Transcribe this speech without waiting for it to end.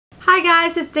Hi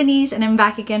guys, it's Denise and I'm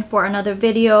back again for another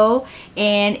video,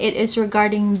 and it is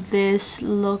regarding this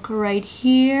look right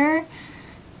here.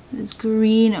 This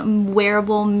green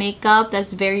wearable makeup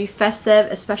that's very festive,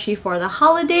 especially for the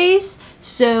holidays.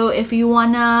 So if you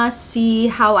wanna see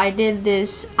how I did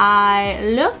this eye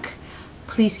look,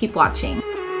 please keep watching.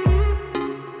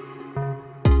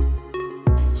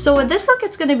 So with this look,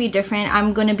 it's gonna be different.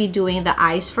 I'm gonna be doing the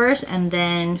eyes first and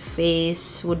then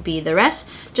face would be the rest,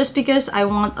 just because I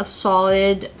want a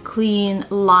solid clean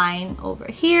line over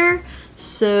here.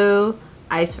 So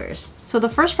eyes first. So the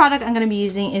first product I'm gonna be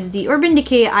using is the Urban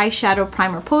Decay Eyeshadow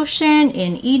Primer Potion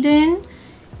in Eden.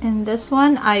 And this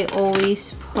one I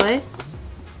always put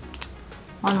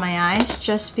on my eyes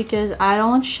just because I don't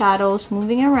want shadows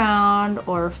moving around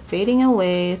or fading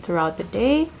away throughout the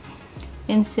day.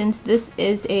 And since this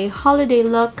is a holiday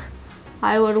look,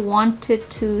 I would want it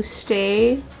to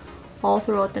stay all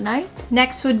throughout the night.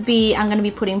 Next would be, I'm going to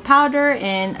be putting powder,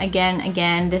 and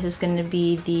again this is going to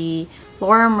be the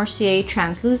Laura Mercier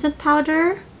translucent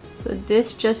powder. So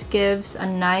this just gives a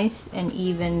nice and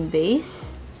even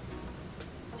base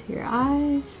to your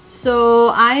eyes.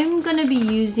 So I'm going to be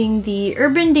using the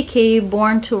Urban Decay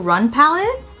Born to Run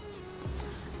palette.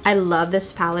 I love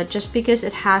this palette just because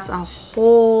it has a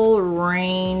whole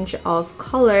range of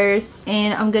colors,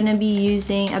 and I'm gonna be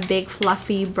using a big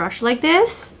fluffy brush like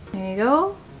this. There you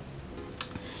go.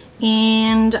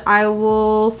 And I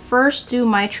will first do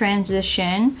my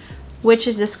transition, which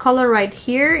is this color right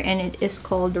here, and it is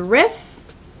called Riff.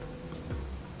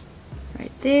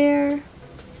 Right there.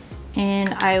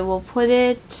 And I will put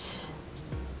it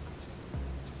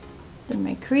in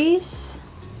my crease.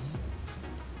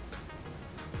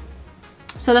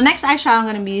 So the next eyeshadow I'm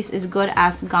going to use is Good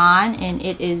As Gone, and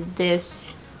it is this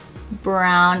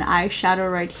brown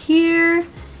eyeshadow right here.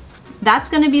 That's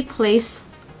going to be placed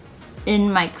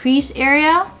in my crease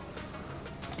area,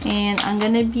 and I'm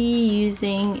going to be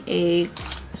using a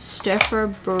stiffer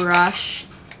brush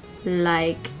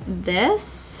like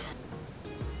this.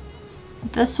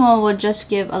 This one will just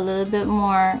give a little bit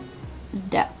more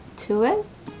depth to it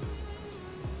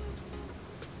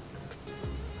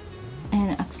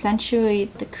and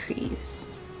accentuate the crease.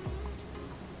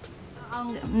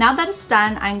 Now that it's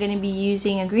done, I'm going to be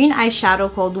using a green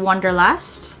eyeshadow called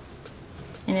Wonderlust,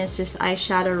 and it's just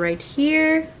eyeshadow right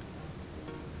here,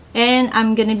 and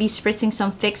I'm going to be spritzing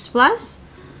some Fix Plus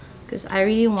because I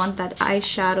really want that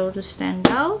eyeshadow to stand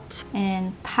out,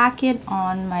 and pack it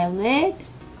on my lid.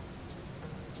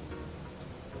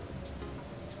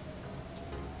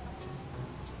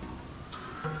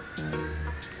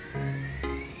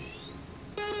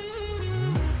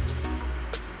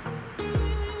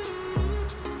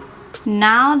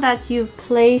 Now that you've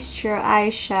placed your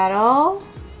eyeshadow,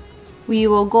 we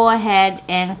will go ahead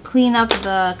and clean up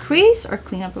the crease or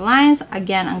clean up the lines.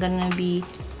 Again, I'm going to be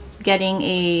getting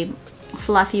a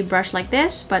fluffy brush like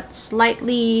this, but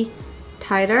slightly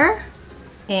tighter,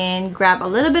 and grab a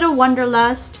little bit of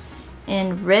Wonderlust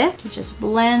and Riff to just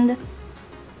blend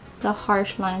the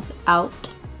harsh lines out.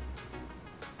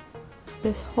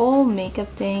 This whole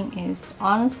makeup thing is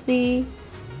honestly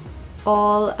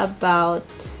all about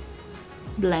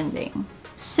blending.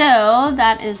 So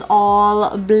that is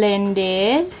all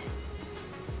blended.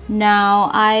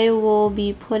 Now I will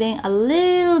be putting a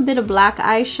little bit of black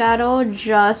eyeshadow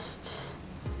just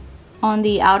on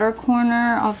the outer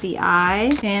corner of the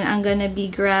eye, and I'm gonna be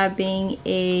grabbing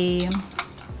a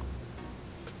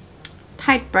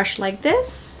tight brush like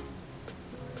this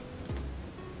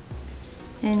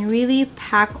and really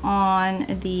pack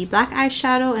on the black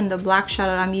eyeshadow. And the black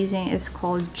shadow I'm using is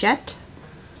called Jet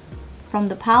from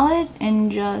the palette,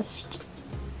 and just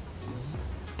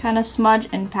kind of smudge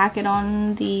and pack it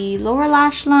on the lower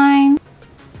lash line.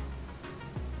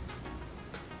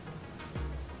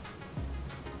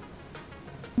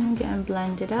 Again,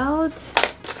 blend it out.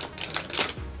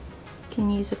 You can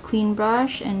use a clean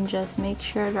brush and just make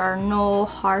sure there are no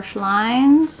harsh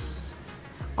lines.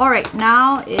 Alright,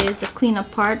 now is the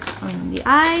cleanup part on the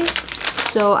eyes.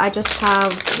 So I just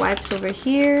have wipes over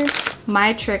here.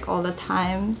 My trick all the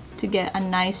time to get a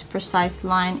nice precise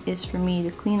line is for me to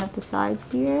clean up the sides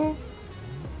here.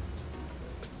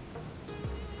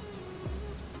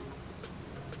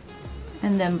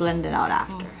 And then blend it out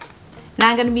after. Now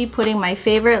I'm going to be putting my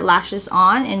favorite lashes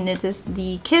on, and it is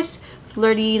the Kiss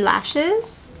Flirty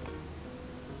Lashes.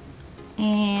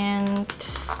 And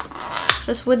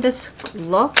just with this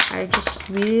look, I just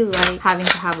really like having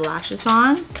to have lashes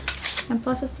on. And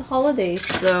plus it's the holidays,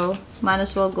 so might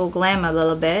as well go glam a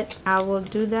little bit. I will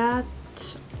do that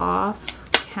off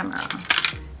camera.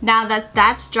 Now that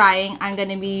that's drying, I'm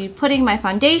gonna be putting my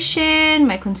foundation,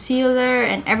 my concealer,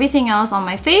 and everything else on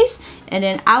my face, and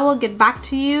then I will get back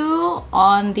to you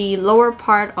on the lower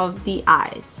part of the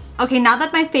eyes. Okay, now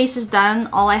that my face is done,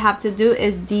 all I have to do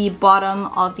is the bottom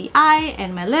of the eye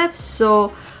and my lips.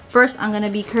 So first, I'm gonna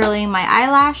be curling my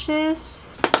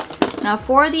eyelashes. Now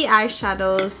for the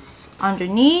eyeshadows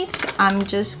underneath, I'm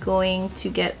just going to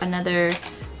get another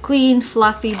clean,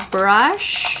 fluffy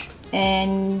brush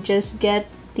and just get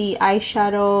the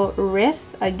eyeshadow riff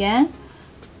again,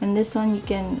 and this one you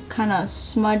can kind of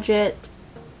smudge it,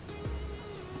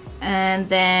 and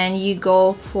then you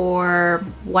go for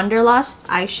Wonderlust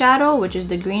eyeshadow, which is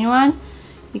the green one.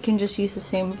 You can just use the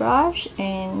same brush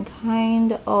and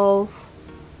kind of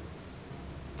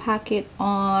pack it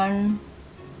on.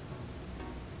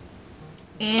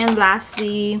 And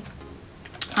lastly,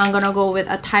 I'm gonna go with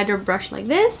a tighter brush like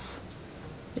this.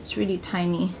 It's really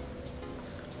tiny.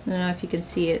 I don't know if you can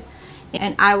see it.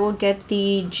 And I will get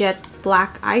the jet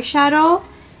black eyeshadow,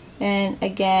 and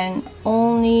again,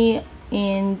 only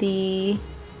in the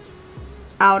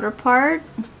outer part,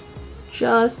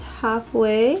 just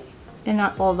halfway and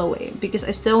not all the way, because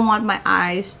I still want my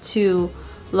eyes to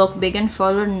look big and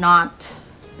fuller, not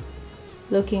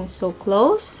looking so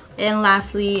close. And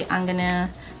lastly, I'm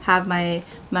gonna have my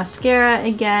mascara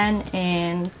again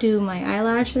and do my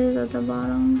eyelashes at the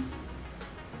bottom.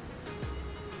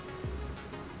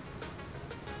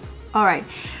 Alright,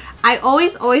 I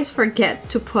always forget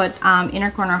to put inner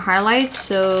corner highlights,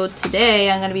 so today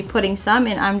I'm going to be putting some,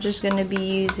 and I'm just going to be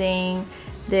using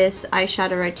this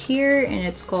eyeshadow right here, and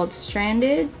it's called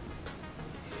Stranded,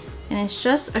 and it's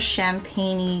just a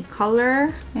champagne-y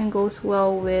color and goes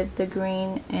well with the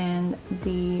green and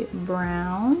the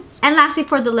browns. And lastly,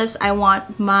 for the lips, I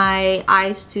want my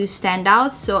eyes to stand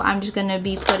out, so I'm just going to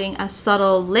be putting a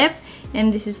subtle lip,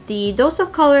 and this is the Dose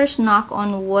of Colors Knock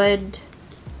on Wood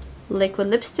liquid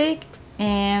lipstick,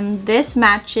 and this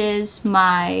matches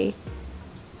my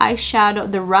eyeshadow,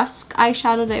 the Rusk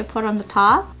eyeshadow that I put on the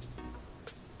top,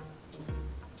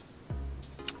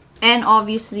 and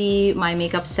obviously my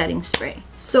makeup setting spray.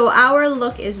 So our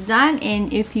look is done,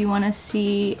 and if you want to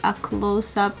see a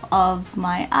close-up of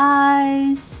my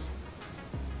eyes,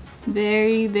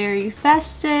 very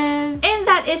festive. And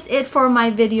that is it for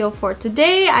my video for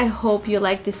today. I hope you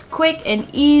like this quick and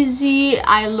easy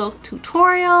eye look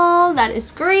tutorial that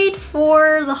is great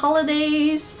for the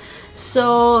holidays.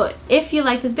 So if you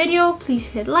like this video, please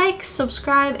hit like,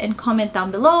 subscribe, and comment down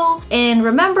below. And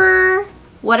remember,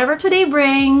 whatever today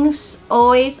brings,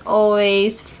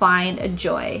 always find a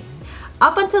joy.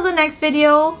 Up until the next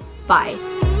video,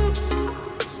 bye.